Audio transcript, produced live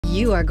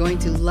You are going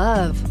to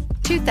love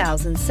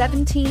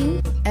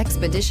 2017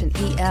 Expedition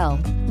EL.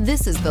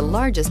 This is the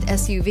largest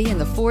SUV in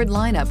the Ford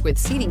lineup with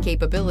seating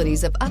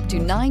capabilities of up to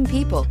 9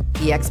 people.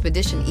 The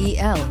Expedition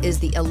EL is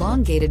the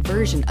elongated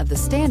version of the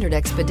standard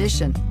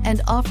Expedition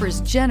and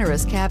offers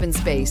generous cabin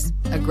space,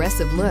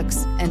 aggressive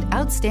looks, and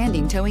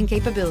outstanding towing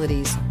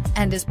capabilities,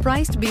 and is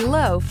priced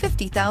below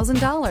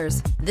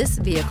 $50,000. This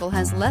vehicle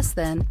has less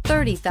than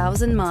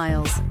 30,000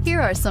 miles. Here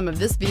are some of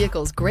this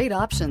vehicle's great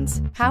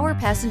options: power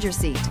passenger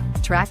seat,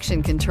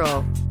 traction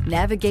control,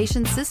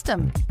 navigation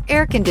system,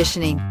 air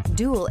conditioning,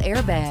 dual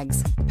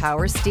airbags,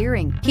 power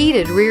steering,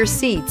 heated rear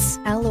seats,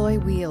 alloy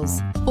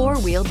wheels,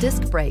 4-wheel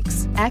disc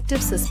brakes,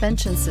 active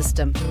suspension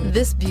system.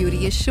 This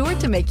beauty is sure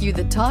to make you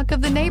the talk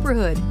of the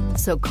neighborhood.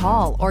 So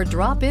call or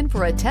drop in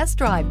for a test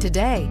drive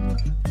today.